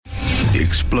the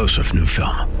explosive new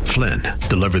film, Flynn,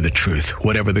 deliver the truth,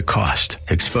 whatever the cost.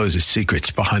 Exposes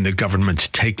secrets behind the government's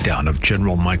takedown of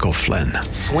General Michael Flynn.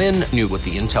 Flynn knew what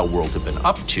the intel world had been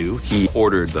up to. He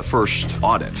ordered the first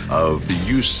audit of the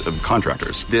use of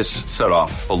contractors. This set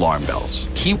off alarm bells.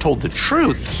 He told the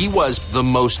truth. He was the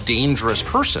most dangerous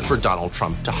person for Donald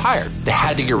Trump to hire. They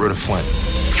had to get rid of Flynn.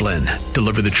 Flynn,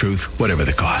 deliver the truth, whatever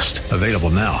the cost. Available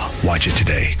now. Watch it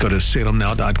today. Go to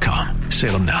salemnow.com.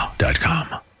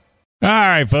 salemnow.com. All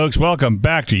right, folks, welcome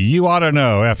back to You Ought to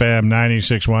Know, FM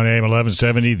 96.1 AM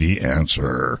 1170, The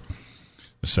Answer.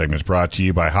 The segment's brought to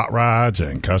you by Hot Rods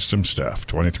and Custom Stuff,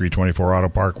 2324 Auto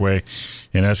Parkway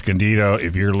in Escondido.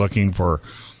 If you're looking for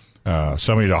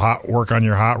somebody to work on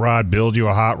your hot rod, build you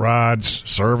a hot rod,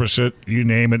 service it, you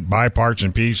name it, buy parts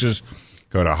and pieces,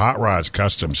 go to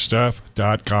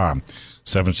HotRodsCustomStuff.com,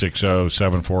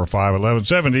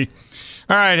 760-745-1170.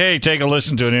 All right, hey, take a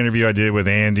listen to an interview I did with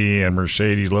Andy and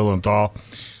Mercedes Lilienthal.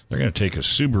 They're going to take a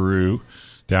Subaru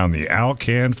down the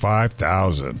Alcan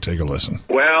 5000. Take a listen.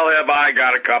 Well, have I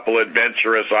got a couple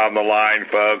adventurous on the line,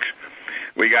 folks.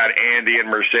 We got Andy and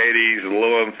Mercedes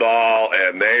Lilienthal,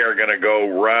 and they are going to go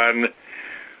run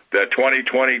the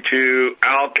 2022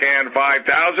 Alcan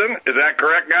 5000. Is that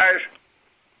correct, guys?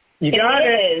 You got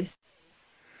it.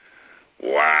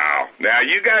 Wow. Now,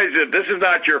 you guys, this is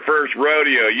not your first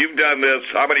rodeo. You've done this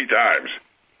how many times?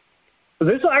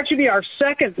 This will actually be our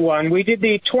second one. We did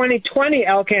the 2020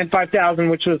 Alcan 5000,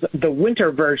 which was the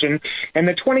winter version, and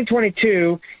the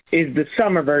 2022 is the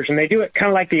summer version. They do it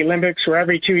kind of like the Olympics, where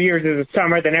every 2 years is a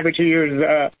summer, then every 2 years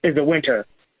is a winter.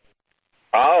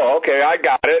 Oh, okay, I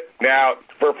got it. Now,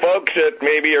 for folks that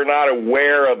maybe are not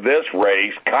aware of this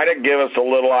race, kind of give us a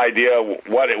little idea of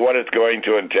what it's going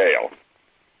to entail.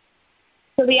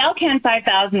 So the Alcan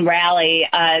 5000 rally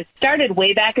started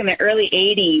way back in the early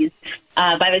 80s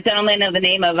by the gentleman of the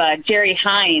name of Jerry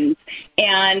Hines,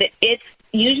 and it's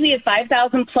usually a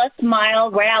 5,000-plus mile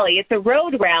rally. It's a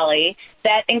road rally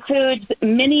that includes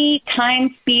many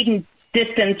time, speed, and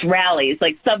distance rallies,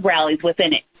 like sub-rallies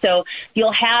within it. So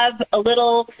you'll have a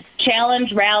little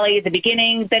challenge rally at the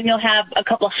beginning, then you'll have a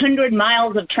couple 100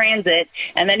 miles of transit,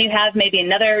 and then you have maybe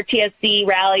another TSC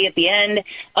rally at the end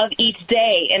of each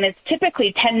day, and it's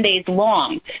typically 10 days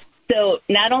long. So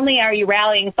not only are you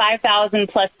rallying 5,000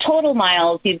 plus total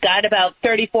miles, you've got about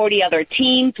 30, 40 other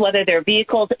teams, whether they're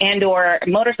vehicles and or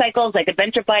motorcycles like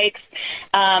adventure bikes.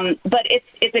 But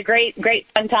it's a great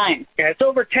fun time. Yeah, it's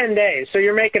over 10 days, so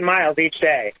you're making miles each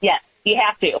day. Yes, you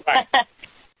have to. Right.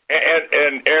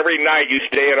 and every night you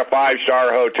stay at a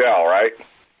 5-star hotel, right?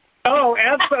 Oh,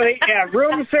 absolutely. Yeah,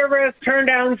 room service,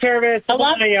 turn-down service.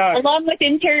 Along with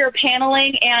interior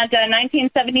paneling and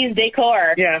 1970s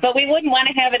decor. Yeah. But we wouldn't want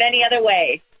to have it any other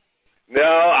way. No,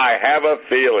 I have a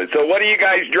feeling. So what are you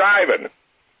guys driving?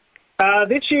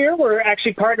 This year, we're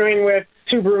actually partnering with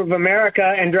Subaru of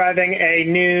America and driving a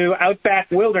new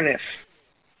Outback Wilderness.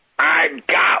 I've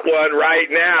got one right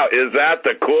now. Is that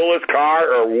the coolest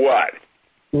car or what?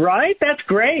 Right? That's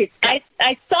great. I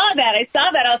saw that. I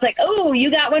was like, oh, you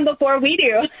got one before we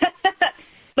do.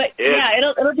 But, yeah,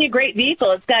 it'll be a great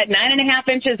vehicle. It's got 9.5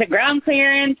 inches of ground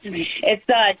clearance. It's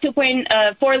a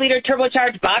 2.4-liter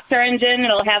turbocharged boxer engine.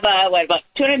 It'll have, about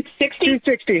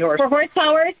 260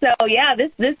 horsepower. So, yeah,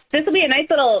 this will be a nice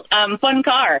little fun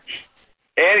car.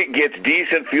 And it gets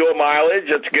decent fuel mileage.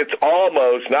 It gets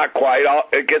almost, not quite,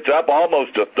 it gets up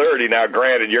almost to 30. Now,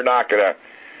 granted, you're not going to,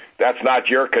 that's not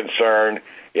your concern,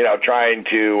 trying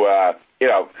to,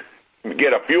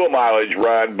 get a fuel mileage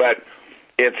run, but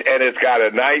it's got a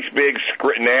nice big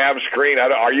nav screen.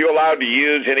 Are you allowed to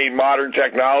use any modern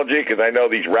technology? Because I know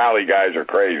these rally guys are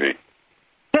crazy.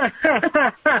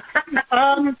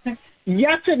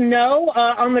 Yes and no.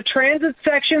 On the transit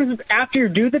sections, after you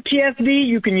do the TSV,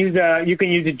 you can use a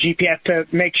GPS to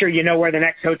make sure you know where the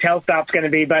next hotel stop's going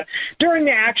to be. But during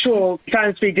the actual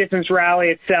time, speed, distance rally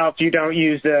itself, you don't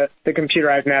use the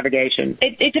computerized navigation.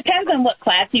 It depends on what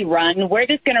class you run. We're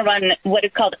just going to run what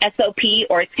is called SOP,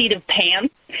 or seat of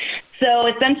pants. So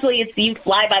essentially, it's you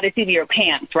fly by the seat of your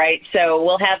pants, right? So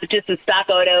we'll have just a stock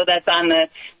auto that's on the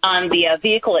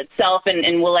vehicle itself,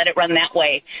 and we'll let it run that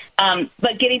way.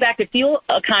 But getting back to fuel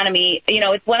economy,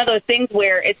 it's one of those things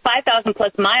where it's 5,000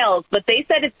 plus miles, but they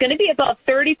said it's going to be about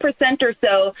 30% or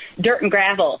so dirt and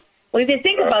gravel. Well, if you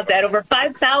think about that, over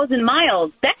 5,000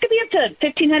 miles, that could be up to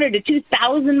 1,500 to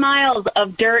 2,000 miles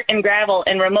of dirt and gravel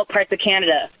in remote parts of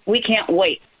Canada. We can't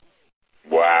wait.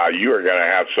 Wow, you are going to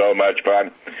have so much fun.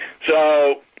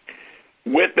 So,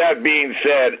 with that being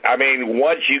said, I mean,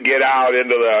 once you get out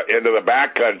into the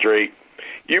backcountry,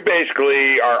 you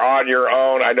basically are on your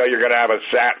own. I know you're going to have a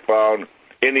sat phone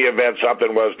in the event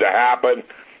something was to happen,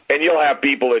 and you'll have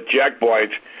people at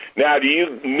checkpoints. Now, do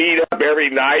you meet up every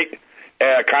night,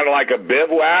 kind of like a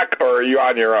bivouac, or are you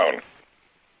on your own?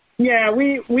 Yeah,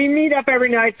 we meet up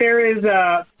every night. There is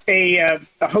a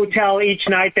hotel each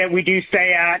night that we do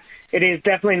stay at. It is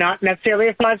definitely not necessarily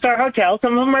a 5-star hotel.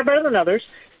 Some of them are better than others.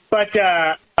 But,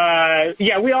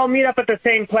 yeah, we all meet up at the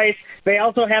same place. They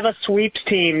also have a sweeps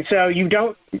team, so you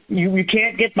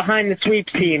can't get behind the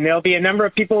sweeps team. There'll be a number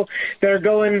of people that are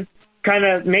going, kind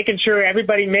of making sure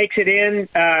everybody makes it in.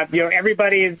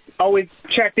 Everybody is always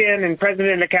checked in and present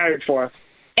and accounted for.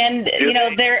 And,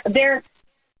 they're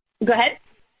go ahead.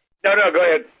 No, go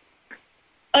ahead.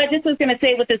 I just was going to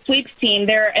say with the sweeps team,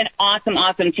 they're an awesome,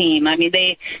 awesome team. I mean,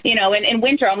 they, in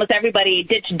winter, almost everybody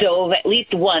ditch dove at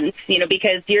least once,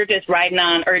 because you're just driving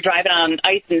on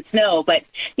ice and snow. But,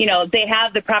 they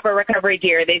have the proper recovery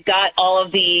gear. They've got all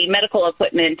of the medical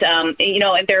equipment, and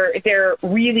they're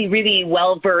really, really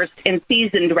well-versed and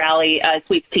seasoned rally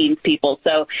sweeps teams people.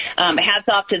 So hats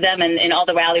off to them and all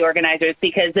the rally organizers,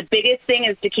 because the biggest thing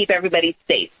is to keep everybody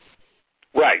safe.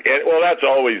 Right. Well, that's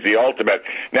always the ultimate.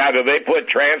 Now, do they put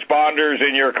transponders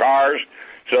in your cars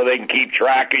so they can keep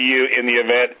track of you in the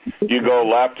event you go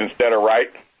left instead of right?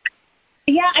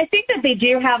 Yeah, I think that they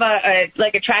do have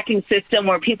a tracking system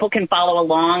where people can follow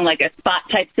along, like a spot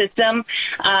type system.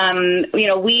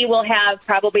 We will have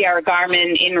probably our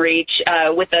Garmin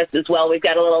InReach with us as well. We've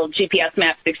got a little GPS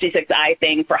map 66i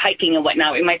thing for hiking and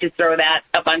whatnot. We might just throw that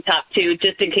up on top too,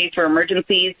 just in case for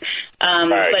emergencies.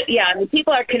 Right. But yeah,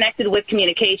 people are connected with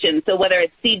communication. So whether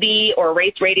it's CB or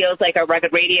race radios, like our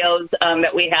rugged radios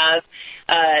that we have,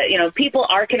 people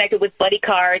are connected with buddy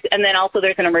cars, and then also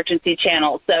there's an emergency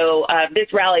channel. So this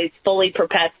rally is fully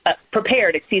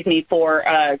prepared, for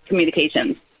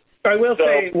communications. I will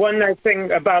say one nice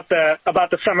thing about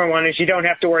the summer one is you don't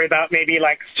have to worry about maybe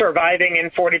like surviving in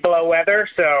 40 below weather.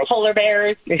 So polar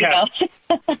bears, yeah.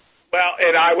 Well,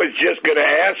 and I was just going to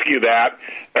ask you that.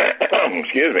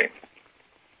 Excuse me.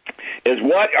 Is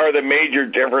what are the major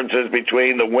differences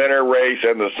between the winter race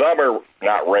and the summer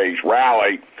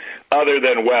rally, other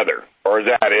than weather, or is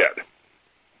that it?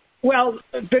 Well,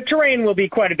 the terrain will be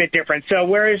quite a bit different. So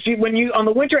whereas when you on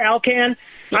the winter Alcan,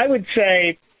 I would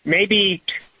say maybe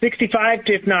 65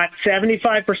 to if not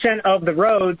 75% of the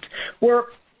roads were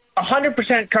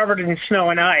 100% covered in snow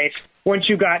and ice once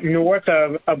you got north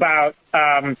of about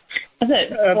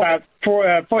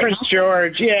Prince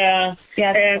George. Yeah.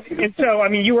 And so, I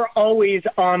mean, you were always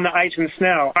on the ice and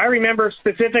snow. I remember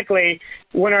specifically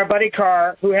when our buddy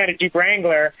car, who had a Jeep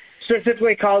Wrangler,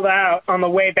 specifically called out on the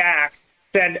way back,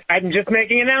 said, I'm just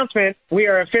making an announcement. We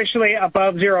are officially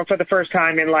above zero for the first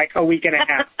time in like a week and a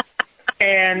half.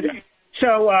 And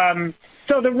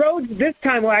so the roads this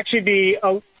time will actually be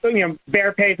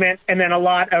bare pavement and then a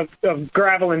lot of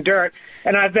gravel and dirt.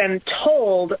 And I've been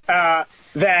told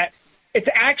that it's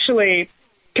actually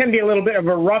can be a little bit of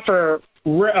a rougher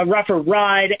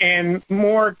ride and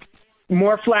more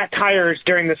flat tires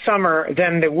during the summer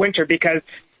than the winter, because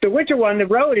the winter one, the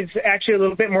road is actually a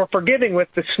little bit more forgiving with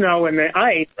the snow and the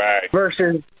ice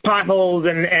versus potholes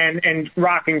and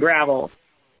rock and gravel.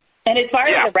 And as far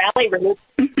as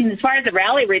the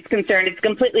rally route's concerned, it's a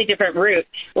completely different route.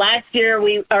 Last year,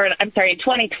 in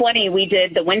 2020, we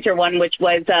did the winter one, which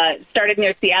was started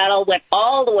near Seattle, went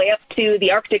all the way up to the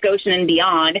Arctic Ocean and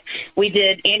beyond.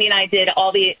 Andy and I did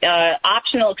all the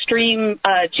optional extreme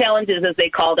challenges, as they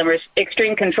call them, or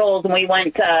extreme controls, and we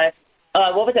went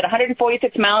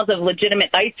 146 miles of legitimate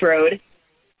ice road,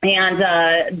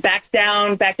 and back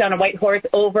down to Whitehorse,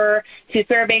 over to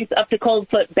Fairbanks, up to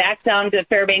Coldfoot, back down to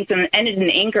Fairbanks, and ended in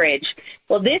Anchorage.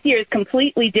 Well, this year is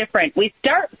completely different. We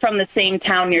start from the same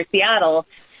town near Seattle,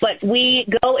 but we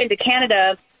go into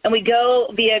Canada, and we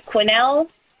go via Quesnel,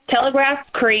 Telegraph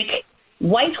Creek,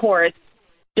 Whitehorse,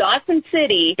 Dawson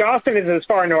City. Dawson is as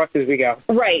far north as we go.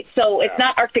 Right. So it's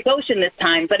not Arctic Ocean this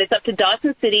time, but it's up to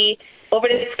Dawson City, over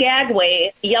to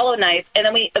Skagway, Yellowknife, and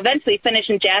then we eventually finish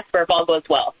in Jasper if all goes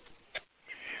well.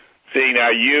 See,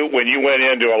 now when you went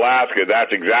into Alaska,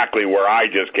 that's exactly where I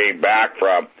just came back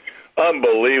from.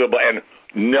 Unbelievable. And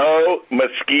no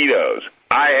mosquitoes.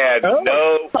 I had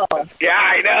Yeah,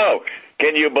 I know.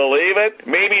 Can you believe it?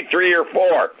 Maybe 3 or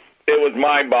 4. It was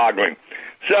mind-boggling.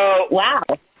 So, wow.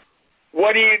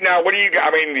 What do you,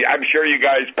 I mean, I'm sure you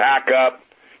guys pack up,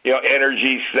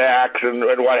 energy snacks and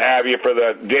what have you for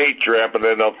the day trip, and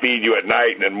then they'll feed you at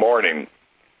night and in the morning.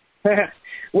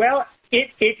 Well,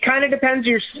 it kind of depends.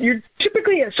 You're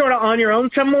typically sort of on your own.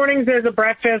 Some mornings there's a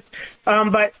breakfast,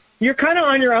 but you're kind of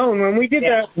on your own. When we did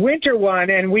the winter one,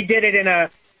 and we did it in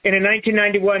in a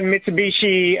 1991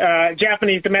 Mitsubishi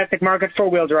Japanese domestic market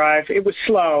four-wheel drive. It was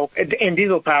slow and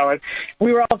diesel-powered.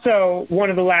 We were also one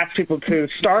of the last people to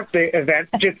start the event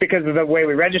just because of the way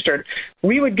we registered.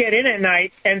 We would get in at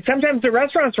night, and sometimes the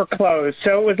restaurants were closed,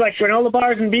 so it was like granola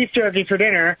bars and beef jerky for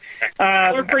dinner.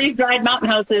 Or freeze-dried mountain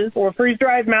houses. So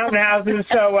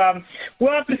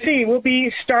we'll have to see. We'll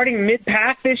be starting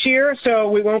mid-pack this year, so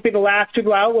we won't be the last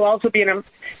people out. We'll also be in a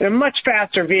much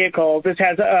faster vehicle. This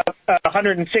has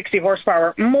 160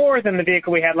 horsepower, more than the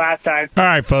vehicle we had last time. All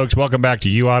right, folks, welcome back to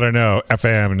You Ought to Know,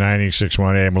 FM 96.1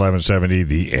 AM 1170,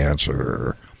 The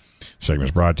Answer.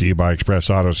 Segment's brought to you by Express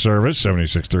Auto Service,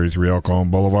 7633 El Cajon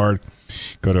Boulevard.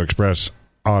 Go to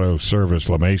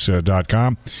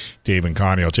expressautoservicelamesa.com. Dave and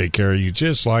Connie will take care of you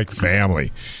just like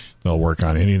family. They'll work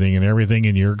on anything and everything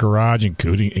in your garage,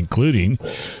 including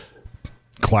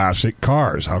classic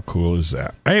cars. How cool is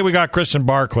that? Hey, we got Kristen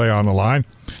Barclay on the line.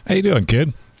 How you doing,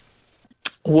 kid?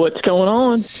 What's going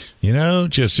on? You know,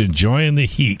 just enjoying the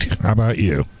heat. How about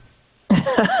you?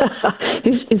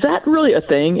 Is that really a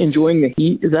thing, enjoying the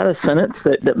heat? Is that a sentence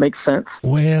that makes sense?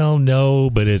 Well, no,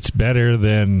 but it's better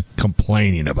than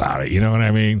complaining about it. You know what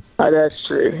I mean? That's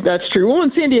true. Well,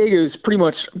 in San Diego, it's pretty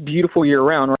much beautiful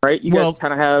year-round, right? You guys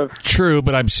kind of have... True,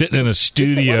 but I'm sitting in a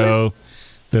studio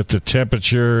that the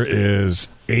temperature is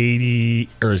 80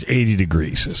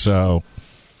 degrees. So...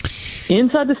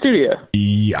 Inside the studio.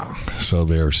 Yeah, so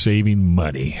they're saving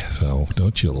money. So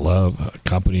don't you love a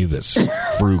company that's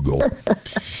frugal?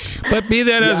 But be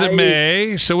that as it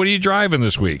may, so what are you driving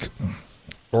this week?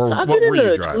 Or what were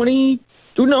you driving?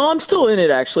 No, I'm still in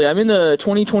it, actually. I'm in the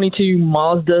 2022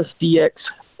 Mazda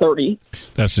CX-30.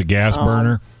 That's the gas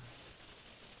burner?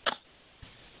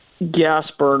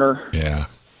 Gas burner. Yeah.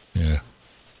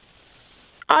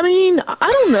 I mean, I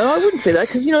don't know. I wouldn't say that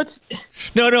because, you know, it's...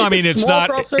 No, I mean, it's not...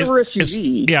 crossover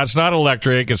SUV. It's not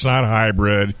electric. It's not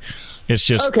hybrid. It's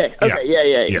just... Okay, yeah.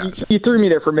 You threw me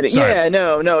there for a minute. Sorry. Yeah,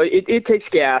 no, it takes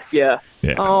gas, yeah.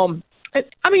 I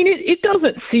mean, it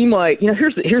doesn't seem like... You know,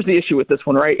 here's the issue with this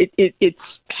one, right? It's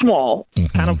small,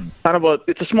 kind of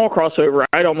it's a small crossover.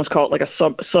 I'd almost call it like a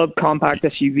subcompact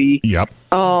SUV. Yep.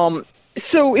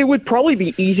 So it would probably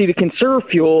be easy to conserve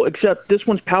fuel, except this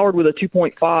one's powered with a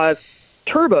 2.5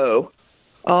 turbo,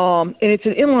 and it's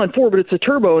an inline-4, but it's a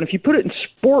turbo, and if you put it in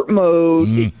sport mode,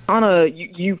 you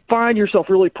find yourself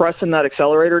really pressing that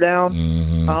accelerator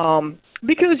down,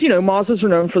 because, you know, Mazdas are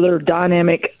known for their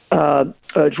dynamic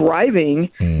driving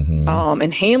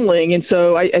and handling, and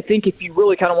so I think if you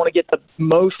really kind of want to get the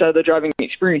most out of the driving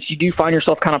experience, you do find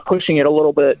yourself kind of pushing it a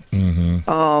little bit.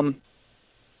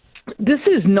 This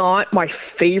is not my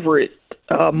favorite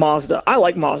Mazda. I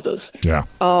like Mazdas. Yeah.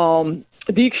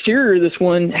 The exterior of this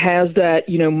one has that,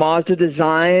 you know, Mazda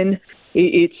design.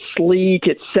 It's sleek,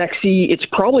 it's sexy. It's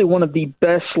probably one of the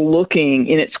best looking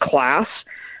in its class.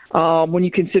 When you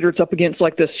consider it's up against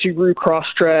like the Subaru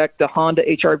Crosstrek, the Honda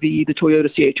HR-V, the Toyota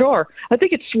CHR, I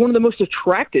think it's one of the most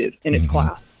attractive in its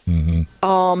class.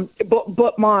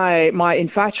 But my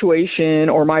infatuation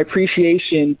or my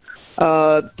appreciation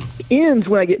ends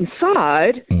when I get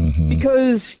inside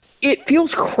because it feels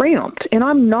cramped, and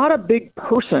I'm not a big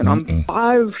person. I'm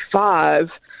 5'5",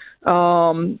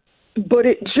 but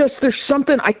there's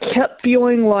something, I kept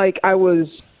feeling like I was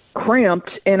cramped,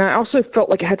 and I also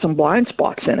felt like I had some blind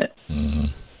spots in it.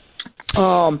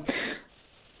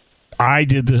 I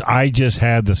just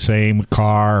had the same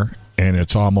car, and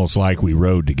it's almost like we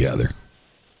rode together.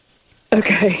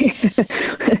 Okay.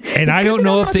 And I don't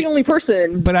know if the only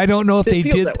person, but I don't know if they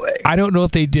did. I don't know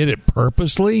if they did it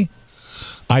purposely.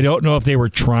 I don't know if they were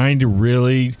trying to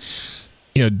really,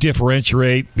 you know,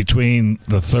 differentiate between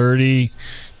the 30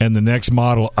 and the next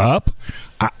model up.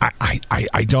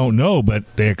 I don't know, but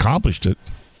they accomplished it.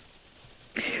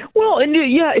 Well, and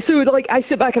yeah, so like I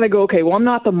sit back and I go, okay, well, I'm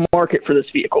not the market for this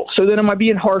vehicle. So then am I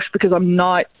being harsh because I'm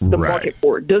not the market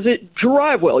for it? Does it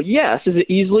drive well? Yes. Is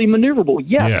it easily maneuverable?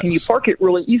 Yes. Can you park it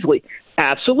really easily?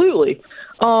 Absolutely.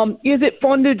 Is it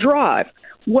fun to drive?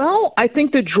 Well, I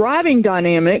think the driving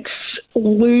dynamics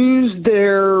lose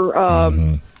their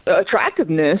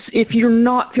attractiveness if you're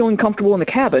not feeling comfortable in the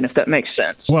cabin, if that makes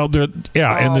sense. Well,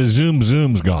 and the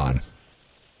zoom's gone.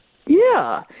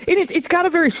 Yeah, and it's got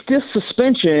a very stiff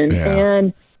suspension,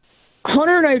 and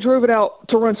Hunter and I drove it out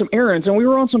to run some errands, and we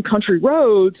were on some country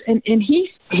roads, and he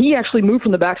actually moved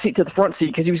from the back seat to the front seat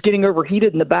because he was getting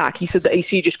overheated in the back. He said the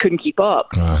AC just couldn't keep up.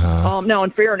 Now,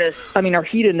 in fairness, I mean, our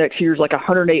heat index here is like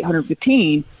 108,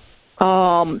 115.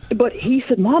 But he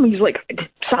said, Mom, he's like,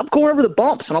 stop going over the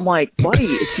bumps. And I'm like, buddy,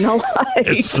 it's not like...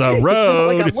 it's the road. It's not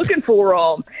like I'm looking for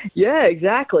them. Yeah,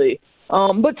 exactly.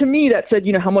 But to me, that said,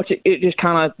 how much it just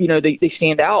kind of, they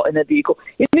stand out in that vehicle.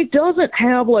 And it doesn't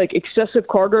have, like, excessive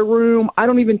cargo room. I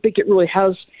don't even think it really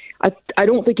has – I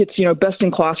don't think it's, best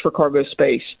in class for cargo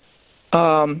space.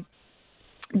 The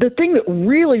thing that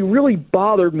really, really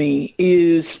bothered me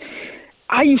is –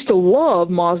 I used to love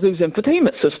Mazda's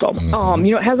infotainment system. Mm-hmm.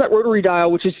 It has that rotary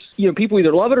dial, which is, people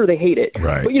either love it or they hate it.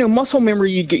 Right. But, muscle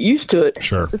memory, you get used to it.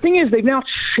 Sure. The thing is, they've now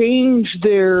changed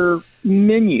their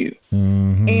menu.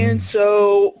 Mm-hmm. And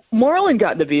so Marlon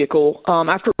got in the vehicle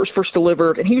after it was first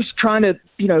delivered, and he was trying to,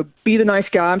 be the nice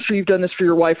guy. I'm sure you've done this for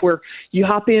your wife, where you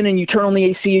hop in and you turn on the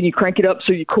AC and you crank it up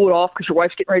so you cool it off because your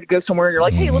wife's getting ready to go somewhere, and you're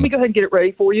like, hey, let me go ahead and get it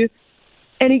ready for you.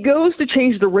 And he goes to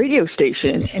change the radio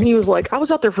station, and he was like, I was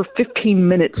out there for 15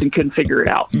 minutes and couldn't figure it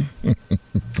out.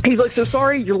 He's like, so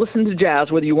sorry, you're listening to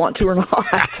jazz, whether you want to or not.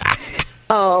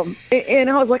 And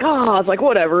I was like,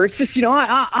 whatever. It's just,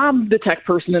 I'm the tech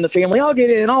person in the family. I'll get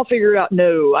in, I'll figure it out.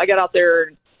 No, I got out there,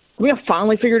 and we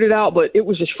finally figured it out, but it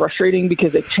was just frustrating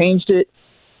because they changed it,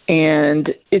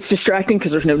 and it's distracting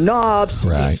because there's no knobs.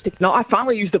 Right. I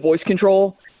finally used the voice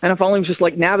control, and I finally was just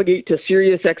like, navigate to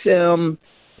Sirius XM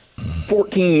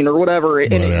 14 or whatever,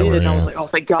 and it did, and I was like, oh,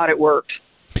 thank God it worked.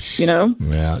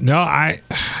 Yeah. No, I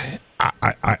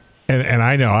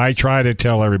know I try to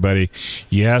tell everybody,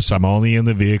 yes, I'm only in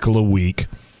the vehicle a week,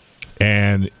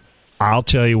 and I'll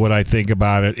tell you what I think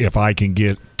about it if I can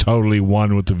get totally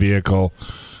one with the vehicle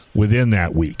within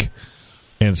that week.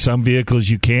 And some vehicles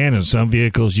you can, and some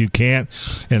vehicles you can't,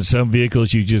 and some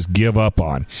vehicles you just give up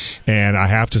on. And I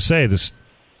have to say, the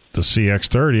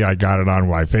CX-30, I got it on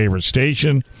my favorite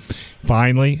station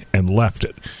finally and left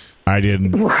it. I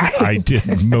didn't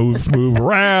move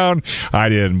around. I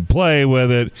didn't play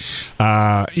with it.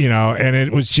 And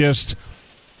it was just,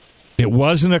 it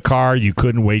wasn't a car you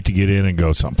couldn't wait to get in and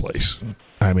go someplace.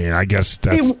 I mean, I guess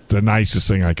that's the nicest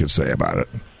thing I could say about it.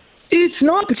 It's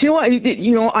not, but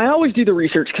I always do the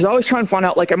research because I always try and find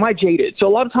out, like, am I jaded? So a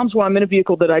lot of times when I'm in a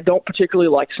vehicle that I don't particularly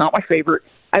like, it's not my favorite,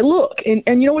 I look, and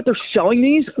you know what? They're selling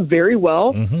these very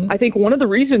well. Mm-hmm. I think one of the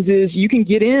reasons is you can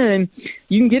get in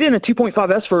a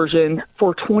 2.5S version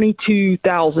for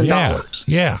 $22,000.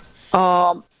 Yeah.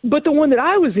 But the one that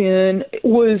I was in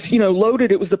was,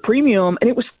 loaded. It was the premium, and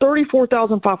it was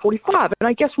 $34,545. And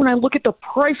I guess when I look at the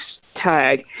price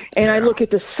tag and I look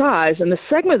at the size and the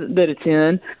segment that it's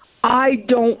in, I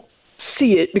don't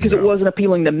see it because it wasn't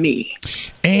appealing to me.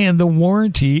 And the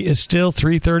warranty is still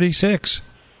 $336.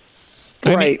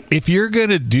 I mean, if you're going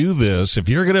to do this, if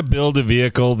you're going to build a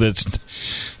vehicle that's,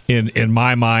 in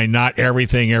my mind, not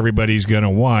everything everybody's going to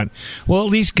want, well, at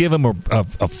least give them a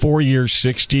 4-year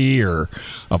 60 or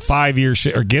a 5-year,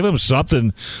 or give them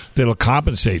something that'll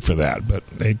compensate for that. But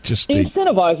they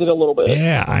incentivize it a little bit.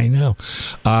 Yeah, I know.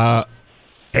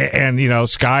 And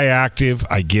Sky Active,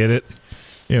 I get it.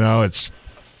 It's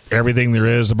everything there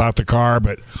is about the car,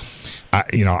 but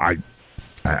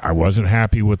I wasn't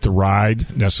happy with the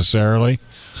ride necessarily.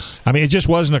 I mean, it just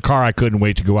wasn't a car I couldn't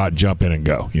wait to go out and jump in and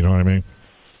go. You know what I mean?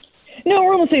 No,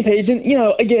 we're on the same page. And,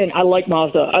 again, I like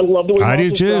Mazda. I love the way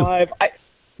Mazda drive.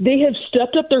 They have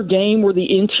stepped up their game where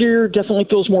the interior definitely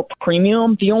feels more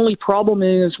premium. The only problem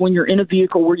is when you're in a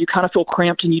vehicle where you kind of feel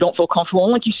cramped and you don't feel comfortable.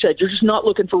 And like you said, you're just not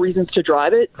looking for reasons to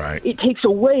drive it. Right. It takes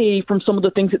away from some of the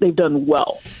things that they've done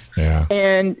well. Yeah.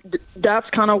 And that's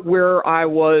kind of where I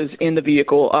was in the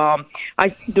vehicle.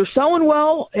 They're selling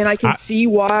well, and I can see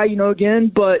why,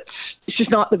 again, but it's just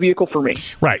not the vehicle for me.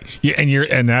 Right. Yeah,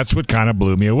 and that's what kind of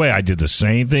blew me away. I did the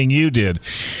same thing you did.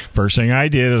 First thing I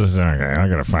did is, okay, I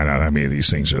got to find out how many of these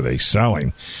things are they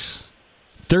selling.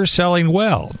 They're selling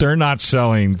well. They're not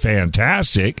selling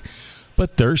fantastic,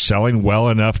 but they're selling well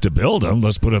enough to build them.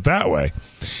 Let's put it that way.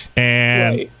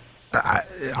 And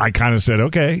I kind of said,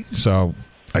 okay, so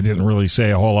I didn't really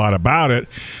say a whole lot about it,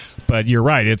 but you're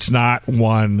right. It's not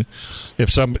one. In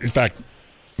fact,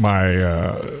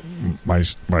 my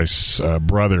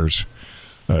brother's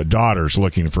daughter's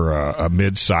looking for a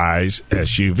mid-size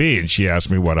SUV, and she asked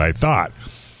me what I thought.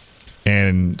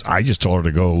 And I just told her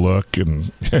to go look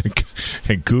and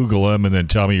Google them and then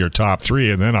tell me your top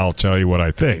 3, and then I'll tell you what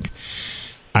I think.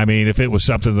 I mean, if it was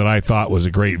something that I thought was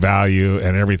a great value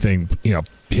and everything,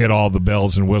 hit all the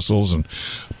bells and whistles and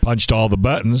punched all the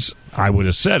buttons, I would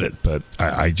have said it. But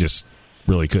I just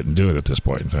really couldn't do it at this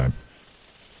point in time.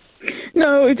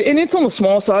 No, and it's on the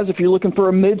small size if you're looking for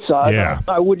a mid-size. Yeah.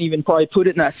 I wouldn't even probably put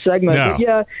it in that segment.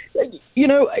 No. But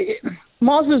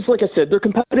Mazda's, like I said, they're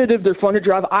competitive. They're fun to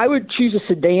drive. I would choose a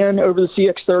sedan over the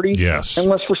CX-30. Yes.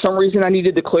 Unless for some reason I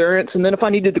needed the clearance. And then if I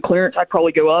needed the clearance, I'd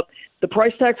probably go up. The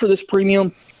price tag for this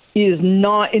premium is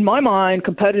not, in my mind,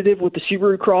 competitive with the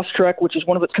Subaru Crosstrek, which is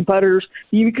one of its competitors.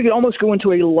 You could almost go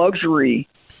into a luxury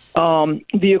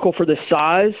vehicle for this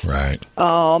size. Right.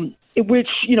 Which,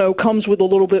 comes with a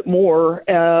little bit more.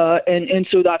 And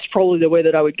so that's probably the way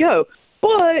that I would go.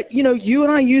 But, you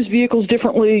and I use vehicles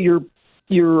differently.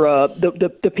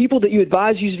 The people that you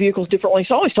advise use vehicles differently.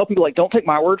 So I always tell people, don't take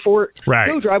my word for it. Right.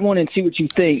 Go drive one and see what you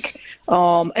think.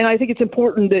 And I think it's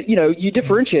important that, you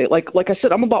differentiate. Like I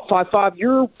said, I'm about 5'5".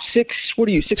 You're 6, what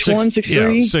are you, 6'1", 6'3"? Yeah,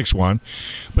 6'1".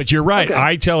 But you're right. Okay.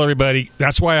 I tell everybody,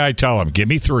 that's why I tell them, give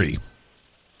me 3.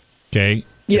 Okay?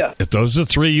 Yeah. If those are the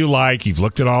 3 you like, you've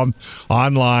looked at all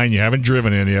online, you haven't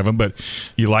driven any of them, but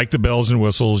you like the bells and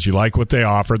whistles, you like what they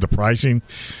offer, the pricing.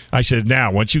 I said,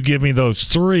 now, once you give me those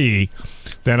 3,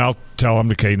 then I'll tell them,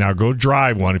 okay, now go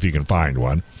drive one if you can find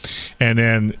one. And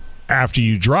then after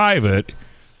you drive it,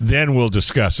 then we'll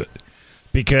discuss it.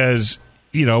 Because,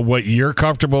 what you're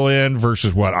comfortable in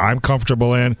versus what I'm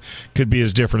comfortable in could be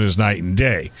as different as night and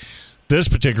day. This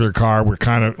particular car,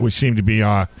 we seem to be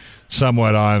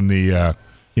somewhat on the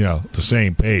the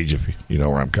same page, if you know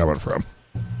where I'm coming from.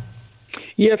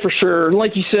 Yeah, for sure. And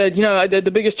like you said,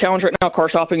 the biggest challenge right now car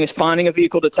shopping is finding a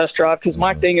vehicle to test drive, because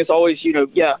my thing is always,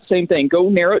 same thing. Go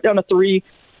narrow it down to 3.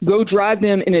 Go drive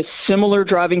them in as similar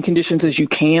driving conditions as you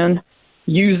can.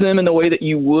 Use them in the way that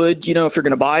you would, if you're going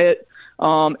to buy it.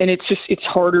 And it's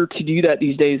harder to do that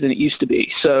these days than it used to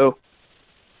be. So,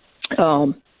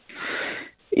 you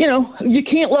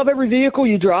can't love every vehicle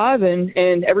you drive,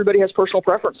 and everybody has personal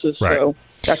preferences. Right. So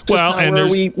that's just where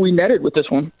we netted with this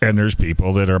one. And there's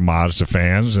people that are Mazda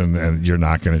fans, and you're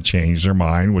not going to change their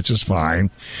mind, which is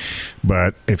fine.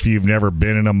 But if you've never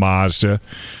been in a Mazda,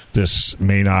 this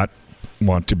may not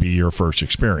want to be your first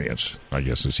experience, I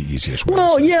guess is the easiest way to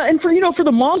say. Yeah, and for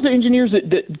the Mazda engineers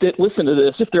that listen to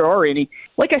this, if there are any,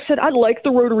 like I said, I like the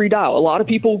rotary dial. A lot of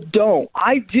people don't.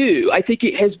 I do. I think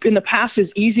it has, in the past, is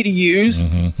easy to use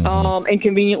and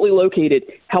conveniently located.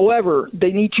 However,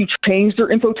 they need to change their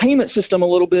infotainment system a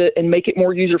little bit and make it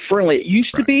more user-friendly. It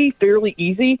used to be fairly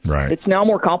easy. Right. It's now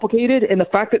more complicated, and the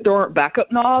fact that there aren't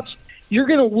backup knobs, you're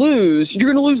going to lose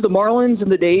the Marlins and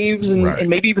the Daves and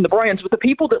maybe even the Bryans. But the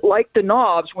people that like the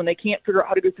knobs, when they can't figure out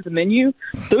how to go through the menu,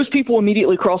 those people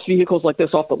immediately cross vehicles like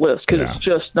this off the list because it's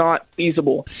just not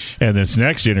feasible. And this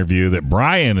next interview that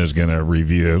Brian is going to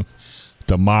review,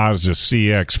 the Mazda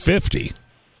CX-50.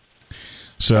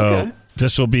 So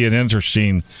this will be an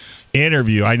interesting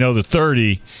interview. I know the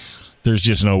 30, there's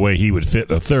just no way he would fit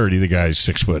a 30. The guy's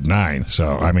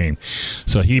 6'9".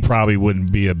 So he probably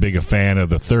wouldn't be a big a fan of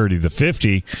the 30. The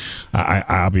 50,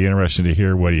 I'll be interested to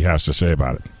hear what he has to say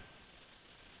about it.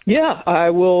 Yeah,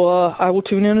 I will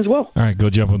tune in as well. All right,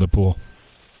 go jump in the pool.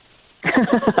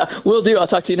 Will do. I'll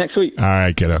talk to you next week. All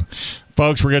right, kiddo.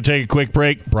 Folks, we're going to take a quick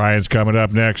break. Brian's coming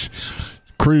up next.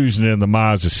 Cruising in the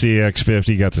Mazda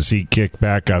CX-50, got the seat kicked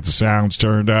back, got the sounds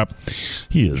turned up.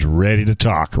 He is ready to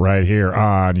talk right here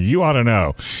on You Ought to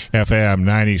Know, FM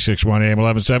 96.1 AM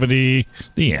 1170,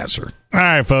 The Answer. All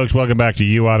right, folks, welcome back to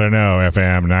You Ought to Know,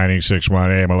 FM 96.1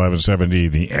 AM 1170,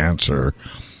 The Answer.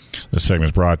 This segment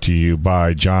is brought to you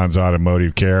by John's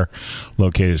Automotive Care,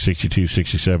 located at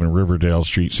 6267 Riverdale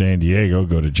Street, San Diego.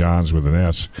 Go to John's with an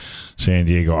S, San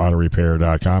Diego Auto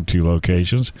Repair.com. 2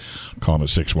 locations. Call them at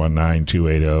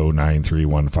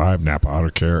 619-280-9315. Napa Auto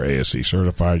Care, ASC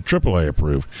certified, AAA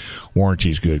approved.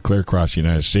 Warranty's good. Clear across the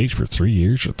United States for 3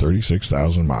 years or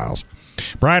 36,000 miles.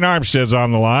 Brian Armstead's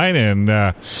on the line,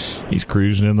 and he's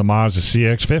cruising in the Mazda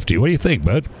CX-50. What do you think,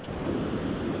 bud?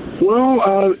 Well,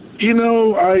 I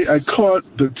caught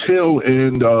the tail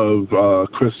end of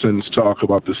Kristen's talk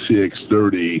about the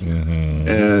CX-30,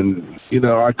 and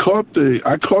I caught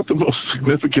the most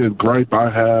significant gripe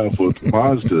I have with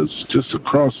Mazdas just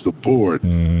across the board.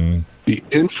 The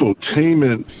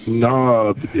infotainment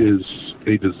knob is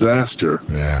a disaster.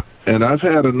 Yeah, and I've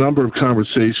had a number of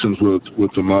conversations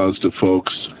with the Mazda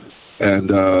folks. And,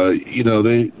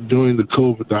 they, during the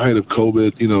height of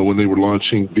COVID, when they were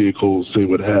launching vehicles, they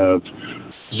would have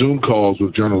Zoom calls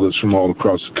with journalists from all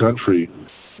across the country.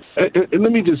 And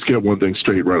let me just get one thing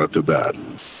straight right off the bat.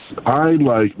 I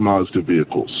like Mazda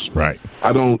vehicles. Right.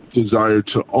 I don't desire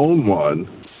to own one,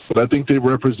 but I think they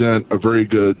represent a very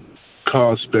good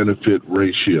cost-benefit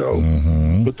ratio.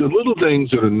 But the little things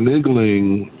that are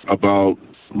niggling about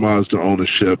Mazda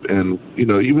ownership, and,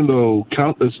 even though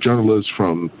countless journalists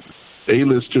from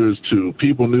A-listers to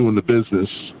people new in the business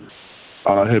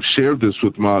have shared this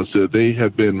with Mazda, they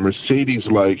have been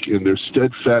Mercedes-like in their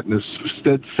steadfastness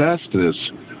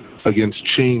against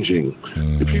changing.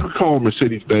 If you recall,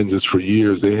 Mercedes-Benzes for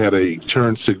years, they had a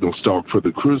turn signal stock for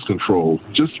the cruise control.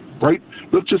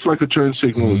 Looked just like a turn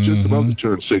signal, just above the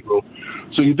turn signal.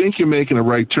 So you think you're making a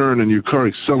right turn and your car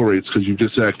accelerates because you've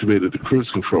just activated the cruise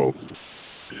control.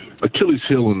 Achilles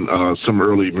heel in some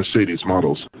early Mercedes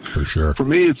models. For sure. For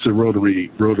me, it's a rotary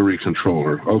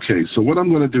controller. Okay, so what I'm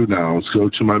going to do now is go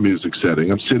to my music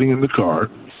setting. I'm sitting in the car,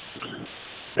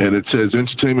 and it says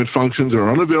entertainment functions are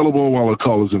unavailable while a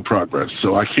call is in progress.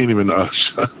 So I can't even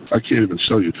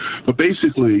show you. But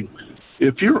basically,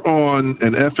 if you're on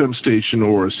an FM station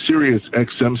or a Sirius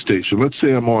XM station, let's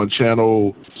say I'm on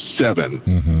channel 7,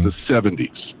 the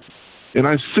 70s, and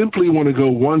I simply want to go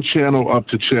one channel up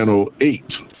to channel 8,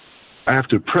 I have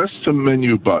to press the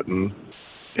menu button,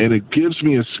 and it gives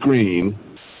me a screen,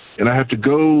 and I have to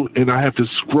go and I have to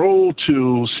scroll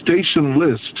to station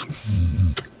list.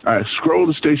 I scroll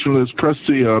to station list, press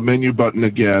the menu button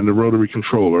again, the rotary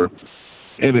controller,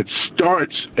 and it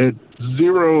starts at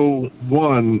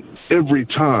 0-1 every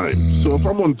time. So if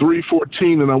I'm on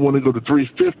 314 and I want to go to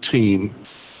 315,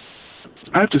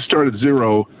 I have to start at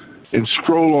 0 and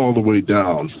scroll all the way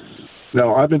down.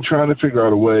 Now, I've been trying to figure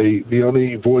out a way. The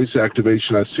only voice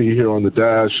activation I see here on the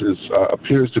dash is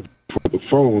appears to be for the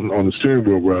phone, on the steering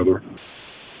wheel, rather.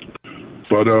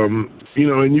 But, you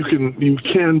know, and you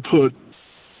can put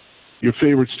your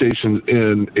favorite stations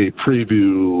in a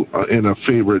preview, in a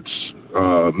favorites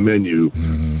menu.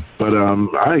 But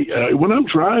when I'm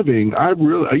driving, I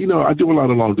really, you know, I do a lot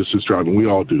of long distance driving. We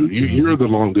all do. You're the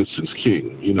long distance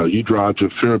king. You know, you drive to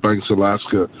Fairbanks,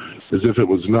 Alaska, as if it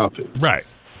was nothing. Right.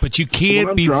 But you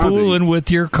can't be fooling with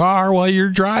your car while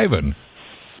you're driving.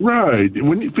 Right.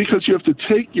 Because you have to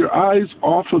take your eyes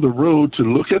off of the road to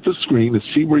look at the screen and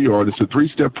see where you are. It's a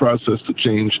 3-step process to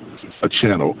change a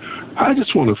channel. I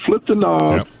just want to flip the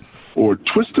knob or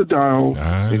twist the dial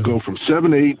and go from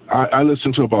 7-8. I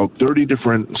listen to about 30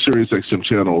 different Sirius XM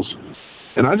channels.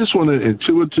 And I just want to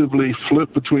intuitively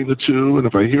flip between the two. And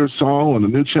if I hear a song on a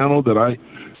new channel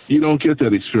you don't get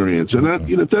that experience. And that,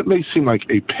 you know, that may seem like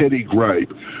a petty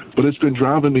gripe, but it's been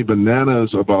driving me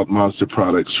bananas about Mazda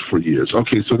products for years.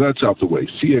 Okay, so that's out the way.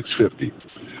 CX-50.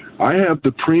 I have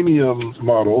the premium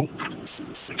model.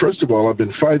 First of all, I've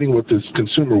been fighting with this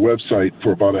consumer website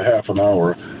for about a half an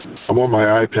hour. I'm on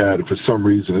my iPad, and for some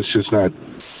reason, it's just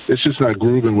not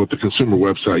grooving with the consumer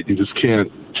website. You just can't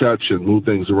touch and move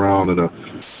things around in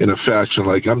a fashion.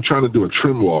 Like, I'm trying to do a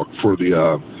trim walk for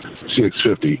the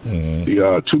CX-50.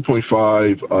 The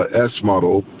 2.5 S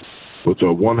model with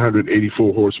a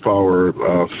 184 horsepower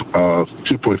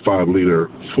 2.5 liter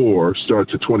 4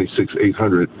 starts at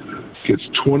 26,800, gets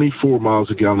 24 miles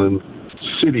a gallon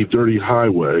city dirty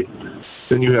highway.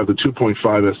 Then you have the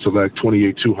 2.5 S Select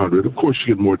 28,200. Of course,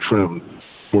 you get more trim,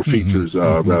 more features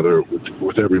rather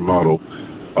with every model.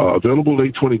 Available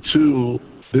late 22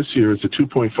 this year is the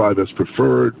 2.5 S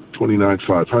Preferred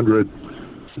 29,500.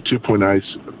 The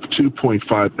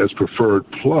 2.5 S Preferred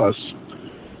Plus,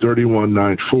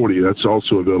 31,940. That's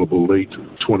also available late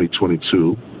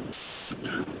 2022.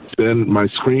 Then my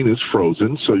screen is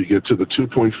frozen, so you get to the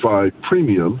 2.5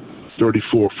 Premium,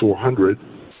 34,400.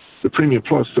 The Premium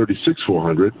Plus,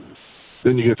 36,400.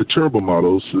 Then you get the Turbo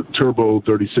models, the Turbo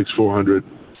 36,400,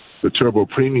 the Turbo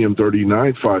Premium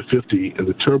 39,550, and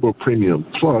the Turbo Premium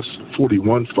Plus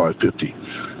 41,550.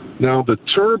 Now, the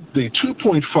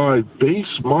 2.5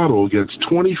 base model gets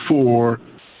 24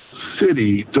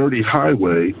 city dirty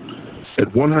highway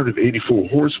at 184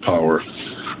 horsepower.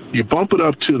 You bump it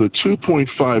up to the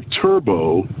 2.5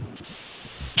 turbo,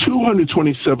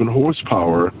 227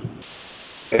 horsepower,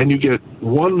 and you get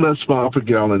 1 less mile per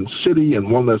gallon city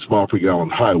and 1 less mile per gallon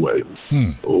highway.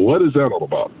 What is that all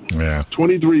about?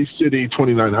 23 city,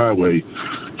 29 highway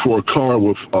for a car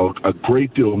with a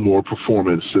great deal more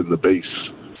performance than the base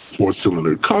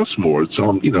 4-cylinder. It costs more. It's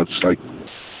you know, it's like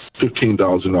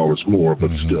 $15,000 more, but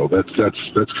still, that's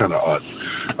kind of odd.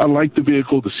 I like the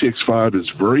vehicle. The CX-5 is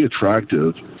very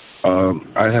attractive.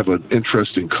 I have an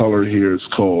interesting color here. It's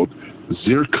called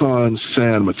Zircon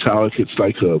Sand Metallic. It's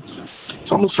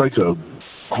almost like a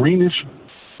greenish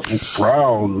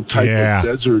brown type of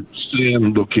desert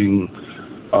sand looking,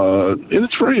 and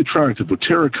it's very attractive with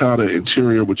terracotta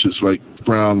interior, which is like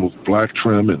brown with black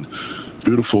trim and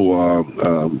beautiful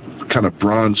kind of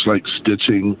bronze-like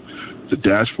stitching. The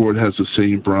dashboard has the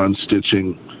same bronze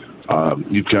stitching.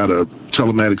 You've got a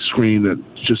telematic screen that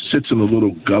just sits in a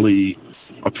little gully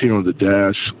up here on the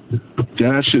dash.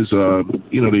 Dash is,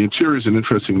 you know, the interior is an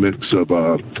interesting mix of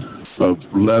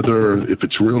leather. If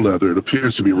it's real leather, it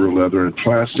appears to be real leather, and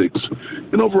plastics.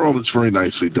 And overall, it's very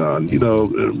nicely done. You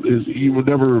know, you would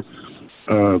never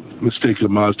mistake a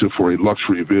Mazda for a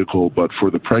luxury vehicle, but for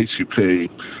the price you pay,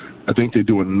 I think they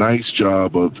do a nice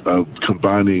job of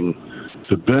combining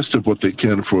the best of what they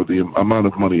can for the amount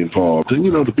of money involved. And,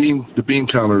 you know, the beam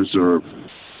counters are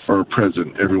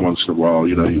present every once in a while.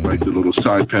 You know, you like the little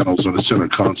side panels on the center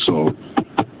console.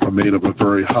 are made of a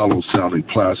very hollow-sounding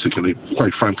plastic, and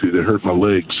quite frankly, they hurt my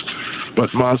legs. But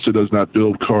Mazda does not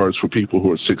build cars for people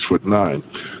who are 6'9".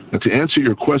 And to answer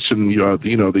your question,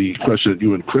 the question that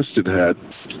you and Kristen had,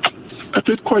 I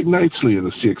fit quite nicely in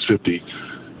the CX-50.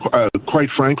 Quite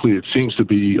frankly, it seems to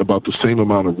be about the same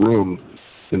amount of room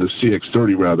in the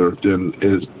CX-30 rather than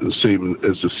is the same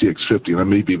as the CX-50. And I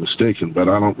may be mistaken, but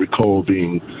I don't recall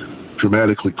being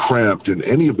dramatically cramped in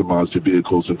any of the Mazda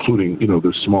vehicles, including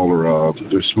their smaller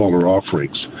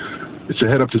offerings. It's a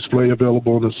head-up display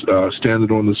available on this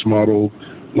standard on this model.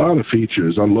 A lot of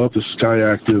features. I love the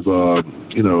Skyactiv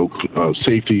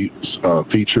safety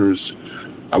features.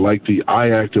 I like the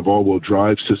iActive all-wheel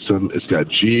drive system. It's got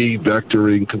G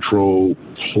vectoring control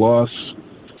plus.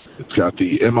 It's got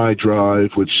the MI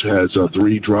drive, which has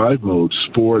 3 drive modes: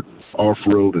 sport,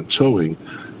 off-road, and towing.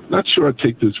 Not sure I'd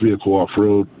take this vehicle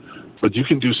off-road, but you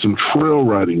can do some trail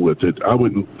riding with it. I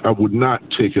would not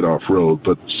take it off-road,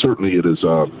 but certainly it is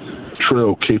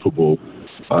trail capable.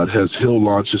 It has hill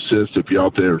launch assist. If you're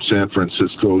out there in San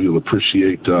Francisco, you'll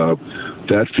appreciate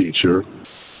that feature.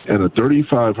 And a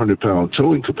 3,500-pound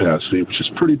towing capacity, which is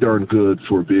pretty darn good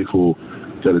for a vehicle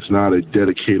that is not a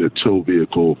dedicated tow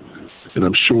vehicle. And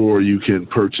I'm sure you can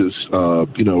purchase, a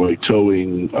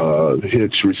towing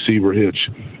hitch, receiver hitch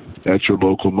at your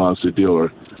local Mazda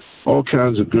dealer. All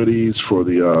kinds of goodies for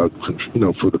the,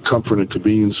 for the comfort and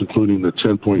convenience, including the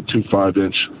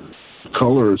 10.25-inch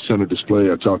color center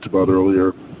display I talked about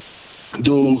earlier,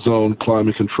 dual zone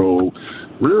climate control,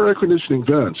 rear air conditioning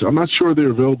vents. I'm not sure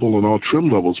they're available on all trim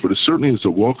levels, but it certainly is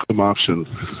a welcome option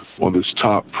on this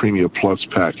top Premium Plus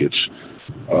package.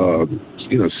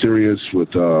 Sirius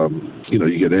with,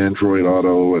 you get Android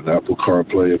Auto and Apple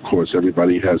CarPlay. Of course,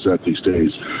 everybody has that these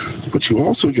days. But you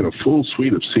also get a full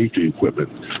suite of safety equipment,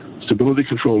 stability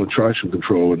control and traction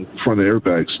control, and front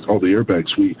airbags, all the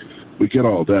airbags. We get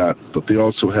all that, but they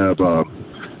also have a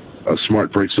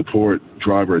smart brake support,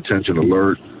 driver attention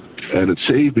alert, and it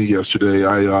saved me yesterday.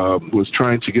 I was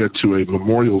trying to get to a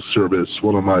memorial service.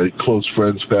 One of my close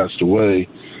friends passed away,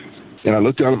 and I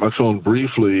looked down at my phone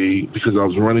briefly because I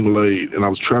was running late, and I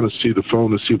was trying to see the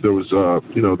phone to see if there was,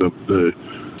 the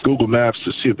Google Maps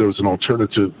to see if there was an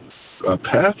alternative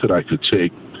path that I could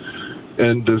take.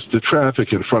 And the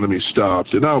traffic in front of me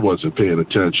stopped, and I wasn't paying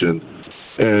attention.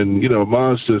 And,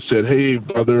 Mazda said, "Hey,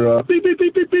 brother, beep, beep,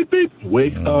 beep, beep, beep, beep,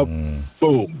 wake up."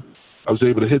 Boom. I was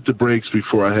able to hit the brakes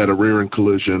before I had a rear-end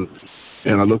collision,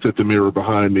 and I looked at the mirror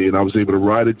behind me, and I was able to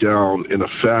ride it down in a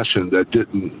fashion that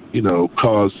didn't,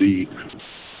 cause the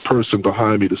person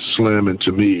behind me to slam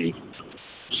into me.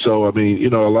 So, a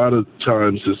lot of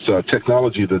times this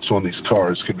technology that's on these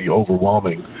cars can be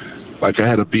overwhelming. Like I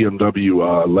had a BMW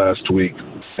last week,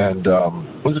 and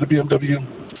was it a BMW?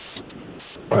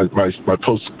 My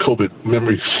post-COVID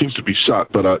memory seems to be shot,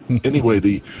 but anyway,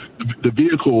 the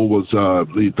vehicle was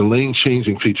the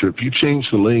lane-changing feature. If you change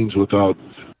the lanes without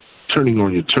turning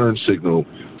on your turn signal,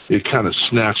 it kind of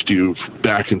snatched you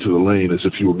back into the lane as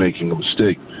if you were making a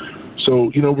mistake.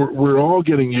 So, we're all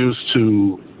getting used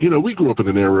to, we grew up in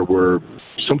an era where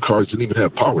some cars didn't even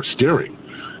have power steering,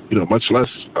 much less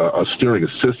a steering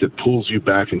assist that pulls you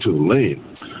back into the lane.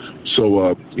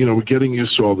 So, we're getting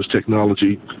used to all this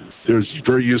technology. There's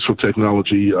very useful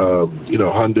technology,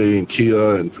 Hyundai and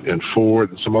Kia and Ford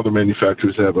and some other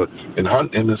manufacturers have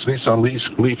and this Nissan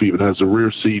Leaf even has a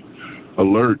rear seat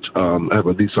alert. I have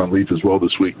a Nissan Leaf as well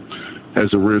this week.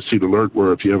 Has a rear seat alert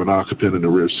where if you have an occupant in the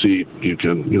rear seat, you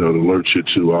can, it alerts you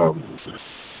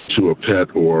to a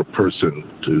pet or a person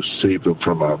to save them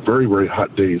from very, very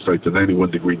hot days like the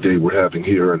 91-degree day we're having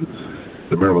here in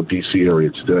the Maryland, D.C.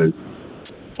 area today.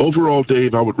 Overall,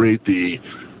 Dave, I would rate the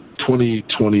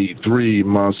 2023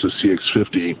 Mazda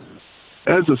CX-50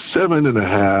 as a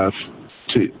 7.5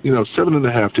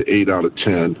 to 8 out of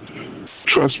 10.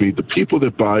 Trust me, the people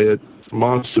that buy it,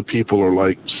 Mazda people are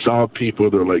like Saab people,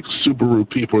 they're like Subaru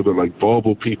people, they're like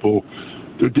Volvo people.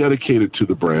 They're dedicated to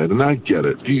the brand, and I get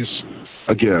it. These,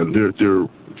 again, they're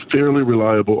fairly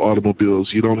reliable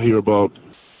automobiles. You don't hear about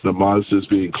the Mazdas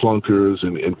being clunkers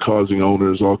and causing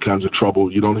owners all kinds of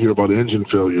trouble. You don't hear about engine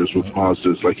failures with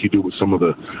Mazdas like you do with some of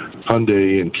the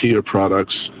Hyundai and Kia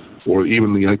products, or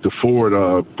even like the Ford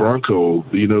Bronco.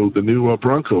 The new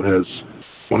Bronco has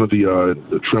one of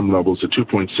the trim levels, the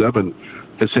 2.7,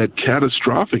 has had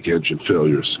catastrophic engine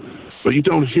failures. But you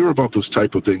don't hear about those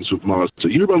type of things with Mazda. You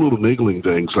hear about little niggling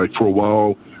things, like for a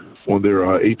while on their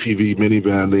APV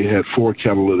minivan, they had 4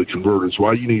 catalytic converters.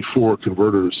 Why you need 4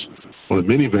 converters on a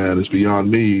minivan is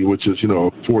beyond me, which is,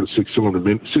 a 4 to 6 cylinder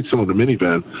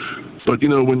minivan. But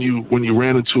when you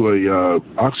ran into a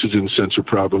oxygen sensor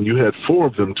problem, you had 4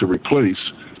 of them to replace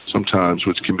sometimes,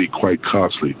 which can be quite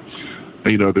costly.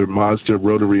 Their Mazda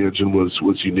rotary engine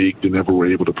was unique. They never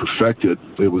were able to perfect it.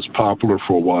 It was popular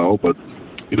for a while, but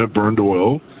it burned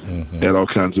oil, had all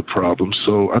kinds of problems.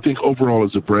 So I think overall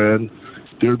as a brand,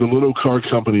 they're the little car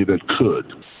company that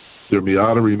could. Their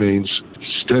Miata remains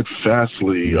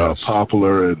steadfastly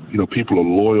popular, and people are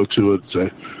loyal to it.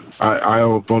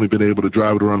 I've only been able to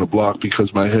drive it around the block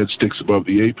because my head sticks above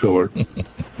the A-pillar.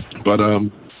 But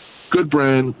good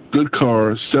brand, good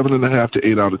car, 7.5 to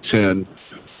 8 out of 10.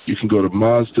 You can go to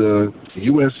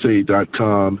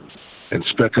MazdaUSA.com and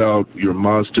spec out your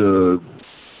Mazda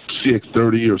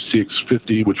CX-30 or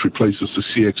CX-50, which replaces the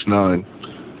CX-9.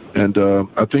 And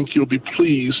I think you'll be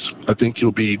pleased. I think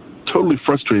you'll be totally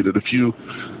frustrated if you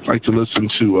like to listen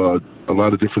to a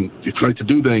lot of different, if you like to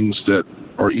do things that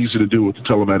are easy to do with the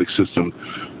telematics system.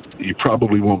 You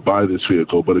probably won't buy this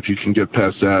vehicle, but if you can get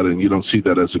past that and you don't see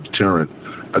that as a deterrent,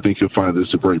 I think you'll find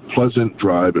this a very pleasant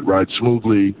drive. It rides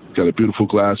smoothly, got a beautiful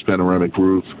glass panoramic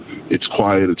roof. It's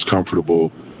quiet, it's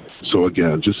comfortable. So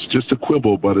again, just a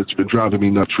quibble, but it's been driving me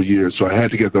nuts for years, so I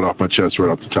had to get that off my chest right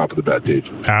off the top of the bat, Dave.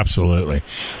 Absolutely.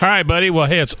 All right, buddy. Well,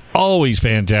 hey, it's always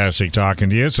fantastic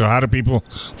talking to you. So how do people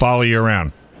follow you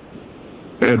around?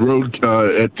 At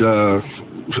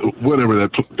whatever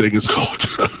that thing is called,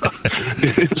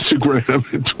 Instagram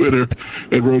and Twitter,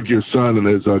 and Road Gear Son. And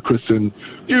as Kristen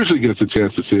usually gets a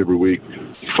chance to say every week,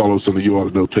 follow us on the You Ought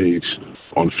to Know page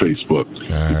on Facebook.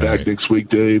 Be back next week,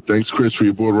 Dave. Thanks, Chris, for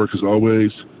your board work as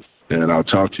always. And I'll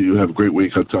talk to you. Have a great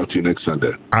week. I'll talk to you next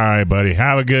Sunday. All right, buddy.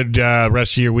 Have a good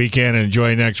rest of your weekend and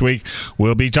enjoy next week.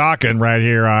 We'll be talking right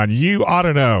here on You Ought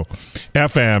to Know,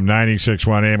 FM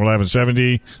 96.1 AM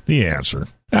 1170, The Answer.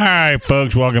 All right,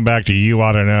 folks, welcome back to You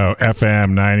Ought to Know,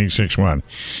 FM 96.1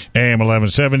 AM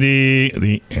 1170,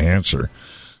 The Answer.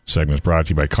 Segment's brought to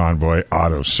you by Convoy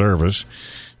Auto Service.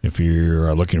 If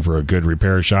you're looking for a good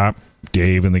repair shop,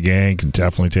 Dave and the gang can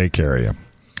definitely take care of you.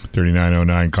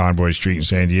 3909 Convoy Street in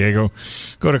San Diego.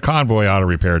 Go to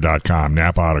convoyautorepair.com.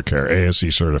 Napa Auto Care,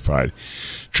 ASC certified,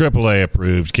 AAA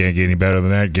approved. Can't get any better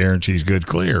than that. Guarantees good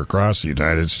clear across the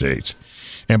United States.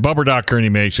 And Bumper Dock Kearney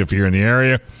makes, if you're in the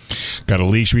area, got a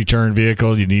lease return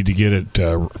vehicle, you need to get it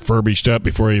refurbished up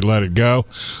before you let it go.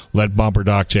 Let Bumper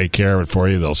Dock take care of it for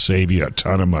you. They'll save you a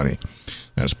ton of money.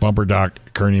 That's Bumper Dock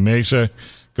Kearney Mesa.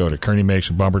 Go to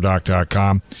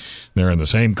KearneyMesaBumperDock.com. They're in the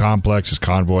same complex as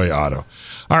Convoy Auto.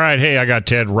 All right, hey, I got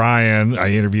Ted Ryan.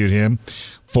 I interviewed him.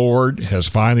 Ford has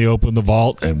finally opened the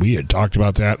vault, and we had talked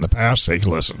about that in the past. Take a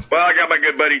listen. Well, I got my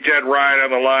good buddy Ted Ryan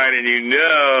on the line, and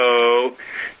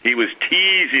he was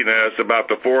teasing us about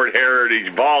the Ford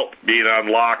Heritage Vault being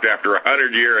unlocked after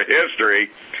 100 years of history.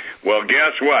 Well,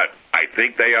 guess what? I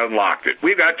think they unlocked it.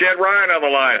 We've got Ted Ryan on the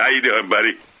line. How you doing,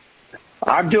 buddy?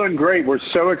 I'm doing great. We're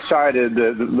so excited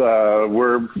that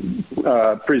we're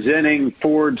presenting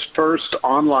Ford's first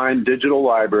online digital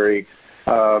library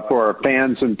for our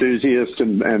fans, enthusiasts,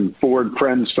 and Ford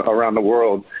friends around the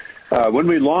world. When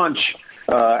we launch,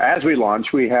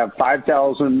 we have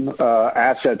 5,000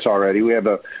 assets already. We have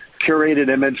a curated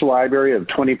image library of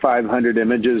 2,500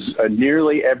 images.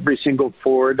 Nearly every single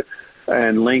Ford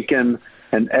and Lincoln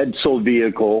and Edsel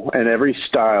vehicle and every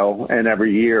style and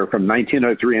every year from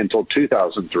 1903 until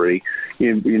 2003.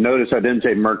 You notice I didn't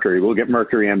say Mercury. We'll get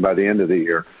Mercury in by the end of the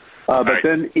year. But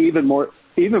then even more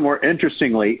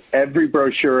interestingly, every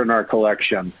brochure in our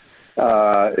collection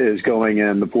is going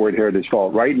in the Ford Heritage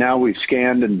Vault. Right now, we've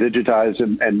scanned and digitized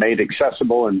and made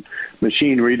accessible and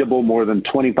machine readable more than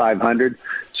 2,500.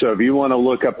 So if you want to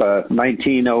look up a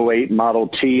 1908 Model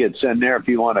T, it's in there. If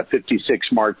you want a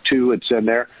 56 Mark II, it's in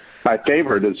there. My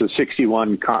favorite is the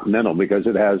 61 Continental because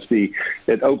it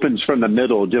opens from the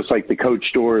middle, just like the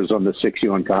coach doors on the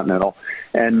 61 Continental.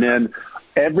 And then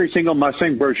every single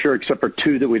Mustang brochure except for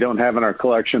two that we don't have in our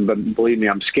collection, but believe me,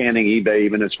 I'm scanning eBay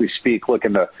even as we speak,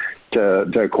 looking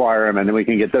to acquire them, and then we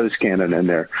can get those scanned in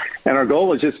there. And our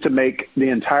goal is just to make the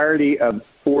entirety of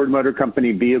Ford Motor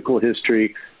Company vehicle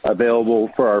history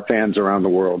available for our fans around the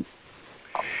world.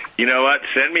 You know what?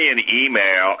 Send me an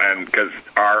email, and because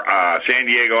our San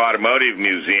Diego Automotive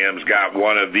Museum's got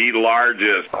one of the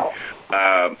largest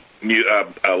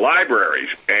libraries,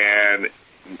 and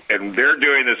they're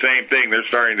doing the same thing. They're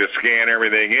starting to scan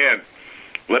everything in.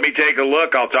 Let me take a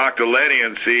look. I'll talk to Lenny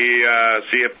and see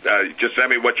if just send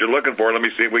me what you're looking for. Let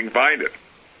me see if we can find it.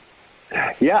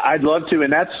 Yeah, I'd love to,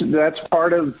 and that's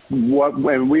part of what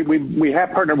we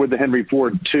have partnered with the Henry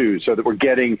Ford too, so that we're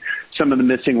getting some of the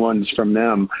missing ones from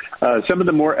them. Some of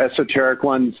the more esoteric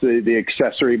ones, the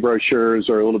accessory brochures,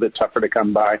 are a little bit tougher to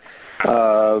come by.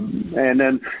 And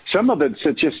then some of it's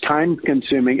just time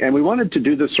consuming, and we wanted to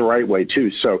do this the right way too.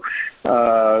 So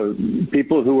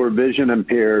people who are vision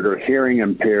impaired or hearing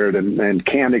impaired and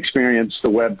can't experience the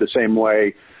web the same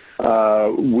way,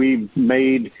 we've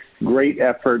made great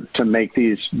effort to make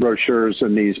these brochures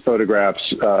and these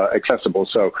photographs accessible.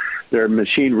 So they're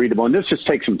machine readable, and this just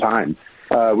takes some time.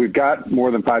 We've got more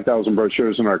than 5,000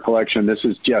 brochures in our collection. This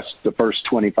is just the first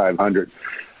 2,500.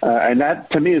 And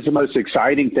that, to me, is the most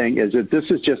exciting thing, is that this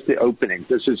is just the opening.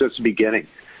 This is just the beginning.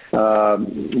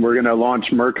 We're going to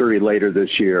launch Mercury later this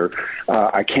year.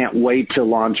 I can't wait to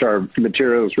launch our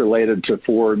materials related to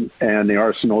Ford and the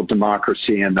arsenal of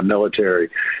democracy and the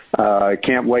military. I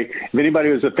can't wait. If anybody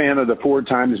was a fan of the Ford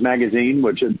Times magazine,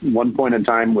 which at one point in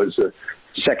time was the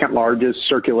second largest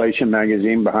circulation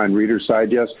magazine behind Reader's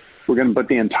Digest, we're going to put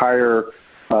the entire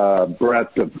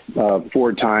breadth of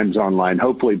Ford Times online,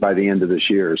 hopefully by the end of this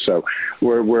year. So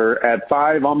we're at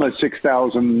almost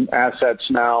 6,000 assets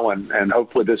now, and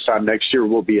hopefully this time next year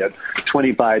we'll be at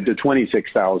 25 to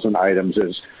 26,000 items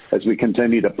as we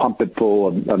continue to pump it full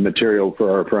of material for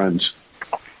our friends.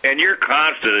 And you're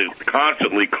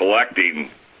constantly collecting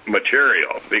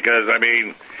material, because, I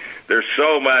mean, there's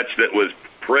so much that was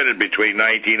printed between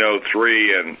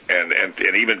 1903 and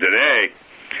even today.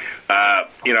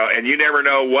 And you never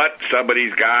know what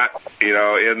somebody's got,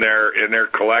 in their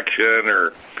collection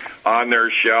or on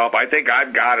their shelf. I think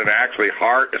I've got an actually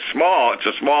it's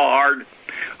a small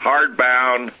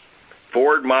hardbound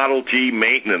Ford Model T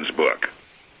maintenance book.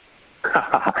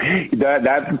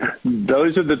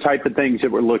 Those are the type of things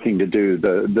that we're looking to do.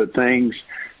 The things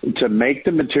to make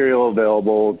the material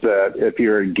available that if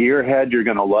you're a gearhead, you're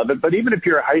going to love it. But even if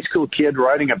you're a high school kid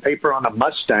writing a paper on a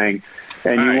Mustang,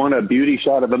 and you want a beauty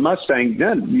shot of a Mustang,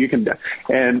 then you can.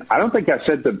 And I don't think I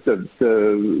said the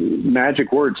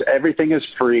magic words. Everything is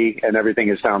free and everything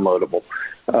is downloadable.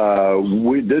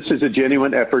 This is a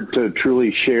genuine effort to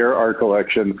truly share our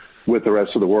collection with the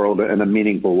rest of the world in a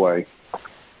meaningful way.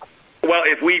 Well,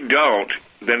 if we don't,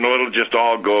 then it'll just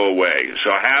all go away. So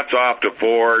hats off to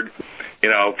Ford,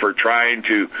 for trying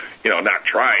to, not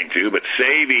trying to, but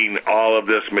saving all of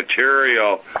this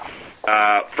material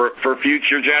for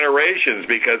future generations,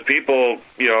 because people,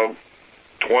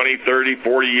 20, 30,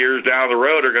 40 years down the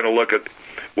road are going to look at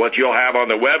what you'll have on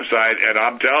the website, and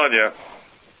I'm telling you,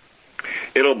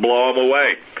 it'll blow them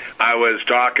away. I was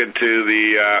talking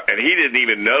to and he didn't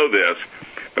even know this,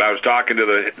 but I was talking to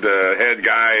the head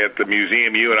guy at the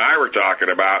museum you and I were talking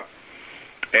about,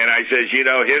 and I says,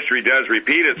 history does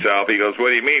repeat itself. He goes, what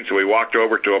do you mean? So we walked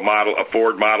over to a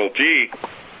Ford Model T,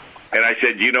 and I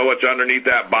said, you know what's underneath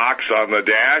that box on the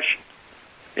dash?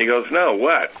 He goes, no,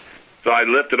 what? So I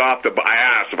lifted off I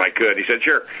asked if I could. He said,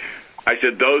 sure. I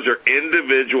said, those are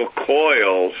individual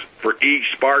coils for each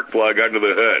spark plug under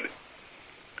the hood.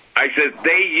 I said,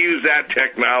 they use that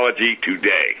technology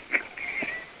today.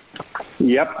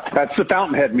 Yep, that's the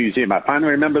Fountainhead Museum. I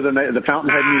finally remember the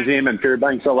Fountainhead Museum in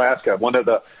Fairbanks, Alaska, one of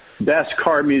the best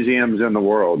car museums in the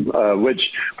world, which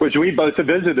we both have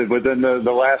visited within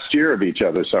the last year of each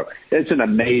other. So it's an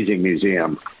amazing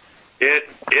museum.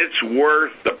 It's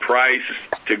worth the price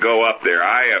to go up there.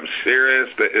 I am serious.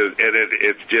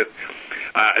 It's just,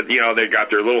 they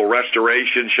got their little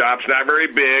restoration shops, not very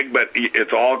big, but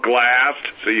it's all glassed,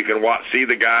 so you can see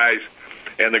the guys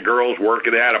and the girls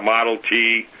working. They had a Model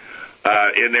T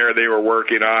in there they were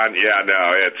working on.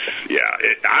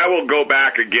 I will go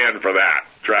back again for that.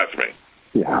 Trust me.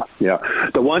 Yeah.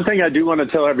 The one thing I do want to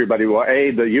tell everybody, the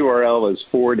URL is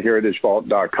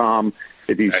FordHeritageVault.com.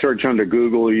 If you search under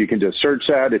Google, you can just search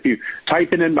that. If you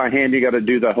type it in by hand, you got to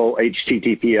do the whole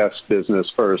HTTPS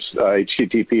business first.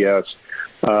 HTTPS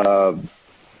 /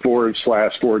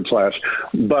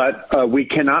 But we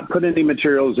cannot put any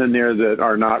materials in there that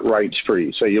are not rights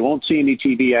free. So you won't see any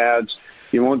TV ads.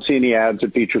 You won't see any ads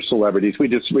that feature celebrities. We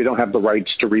don't have the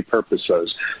rights to repurpose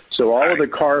those. So all of the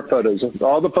car photos,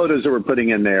 all the photos that we're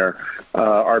putting in there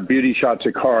are beauty shots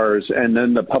of cars, and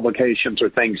then the publications are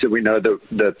things that we know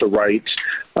that the rights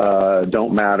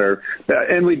don't matter.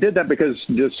 And we did that because,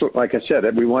 just like I said,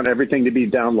 we want everything to be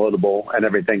downloadable and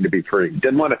everything to be free.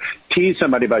 Didn't want to tease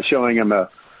somebody by showing them a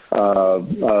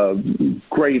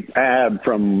great ad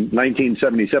from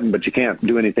 1977, but you can't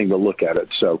do anything to look at it.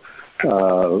 So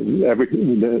you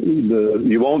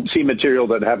won't see material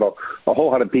that have a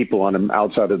whole lot of people on them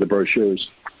outside of the brochures.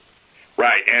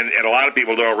 Right, and a lot of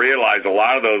people don't realize a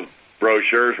lot of those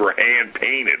brochures were hand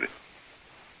painted.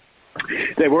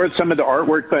 They were some of the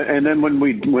artwork, and then when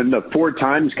the Ford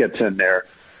Times gets in there,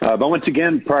 But once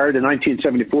again, prior to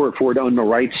 1974, Ford owned the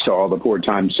rights to all the Ford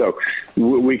Times, so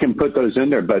we can put those in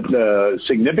there. But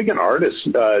significant artists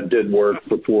did work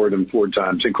for Ford and Ford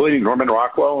Times, including Norman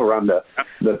Rockwell around the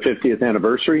 50th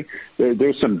anniversary.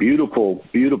 There's some beautiful,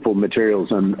 beautiful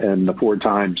materials in the Ford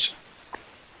Times.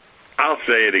 I'll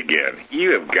say it again.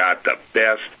 You have got the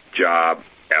best job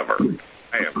ever.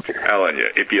 I am telling you.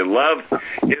 If you love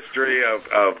history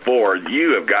of Ford,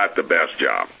 you have got the best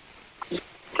job.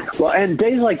 Well, and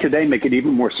days like today make it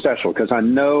even more special because I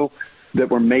know that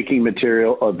we're making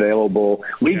material available.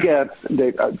 We get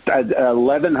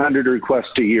 1,100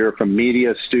 requests a year from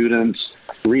media, students,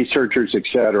 researchers, et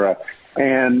cetera.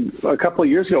 And a couple of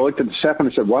years ago, I looked at the staff and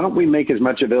I said, why don't we make as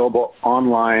much available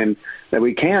online that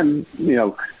we can,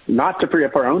 not to free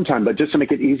up our own time, but just to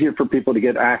make it easier for people to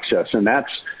get access. And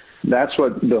that's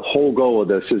what the whole goal of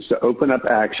this is, to open up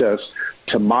access,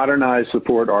 to modernize the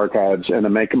Ford archives, and to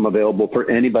make them available for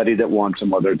anybody that wants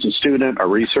them, whether it's a student, a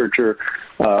researcher,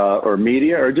 or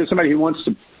media, or just somebody who wants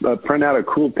to print out a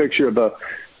cool picture of a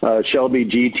Shelby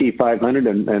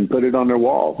GT500 and put it on their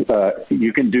wall.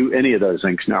 You can do any of those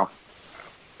things now.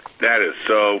 That is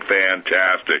so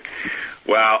fantastic.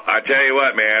 Well, I tell you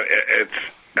what, man,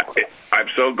 I'm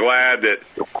so glad that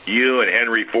you and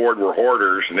Henry Ford were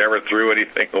hoarders, never threw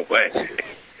anything away.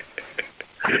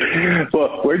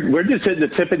 Well, we're just at the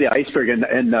tip of the iceberg,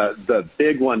 and the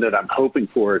big one that I'm hoping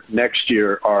for next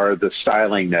year are the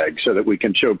styling negs, so that we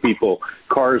can show people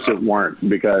cars that weren't,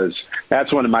 because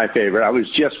that's one of my favorite. I was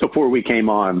just before we came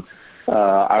on.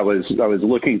 I was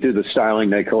looking through the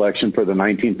styling neg collection for the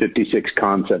 1956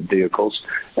 concept vehicles,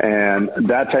 and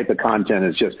that type of content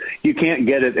is just, you can't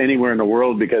get it anywhere in the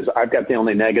world because I've got the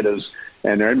only negatives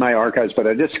and they're in my archives, but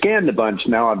I just scanned a bunch.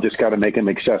 Now I've just got to make them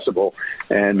accessible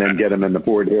and then get them in the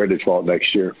Ford Heritage Vault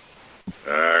next year.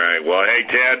 All right. Well, hey,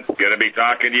 Ted, going to be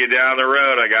talking to you down the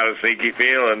road. I got a sneaky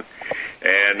feeling,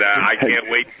 and I can't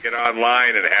wait to get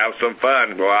online and have some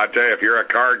fun. Well, I'll tell you, if you're a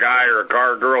car guy or a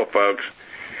car girl, folks,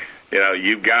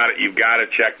 you've got to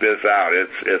check this out.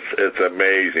 It's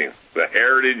amazing. The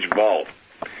Heritage Vault,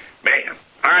 man.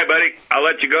 All right, buddy. I'll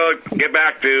let you go. Get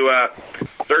back to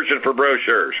searching for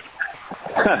brochures.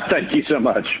 Thank you so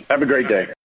much. Have a great day.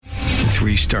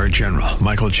 3-star General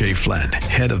Michael J. Flynn,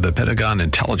 head of the Pentagon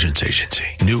Intelligence Agency,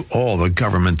 knew all the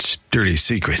government's dirty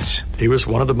secrets. He was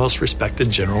one of the most respected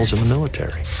generals in the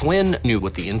military. Flynn knew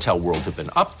what the intel world had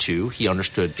been up to. He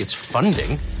understood its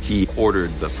funding. He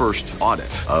ordered the first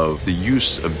audit of the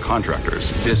use of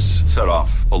contractors. This set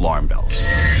off alarm bells.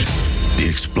 The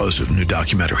explosive new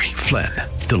documentary, Flynn,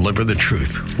 Deliver the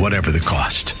Truth, Whatever the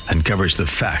Cost, uncovers the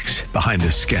facts behind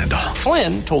this scandal.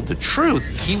 Flynn told the truth.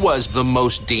 He was the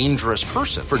most dangerous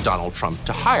person for Donald Trump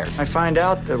to hire. I find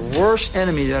out the worst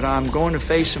enemy that I'm going to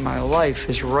face in my life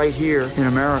is right here in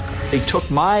America. They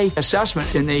took my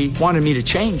assessment and they wanted me to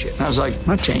change it. And I was like, I'm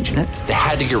not changing it. They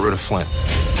had to get rid of Flynn.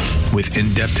 With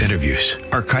in-depth interviews,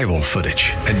 archival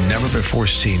footage, and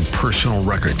never-before-seen personal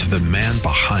records of the man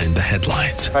behind the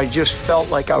headlines. I just felt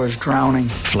like I was drowning.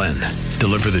 Flynn,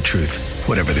 Deliver the Truth,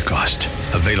 Whatever the Cost.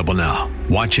 Available now.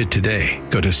 Watch it today.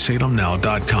 Go to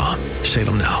salemnow.com.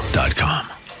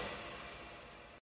 salemnow.com.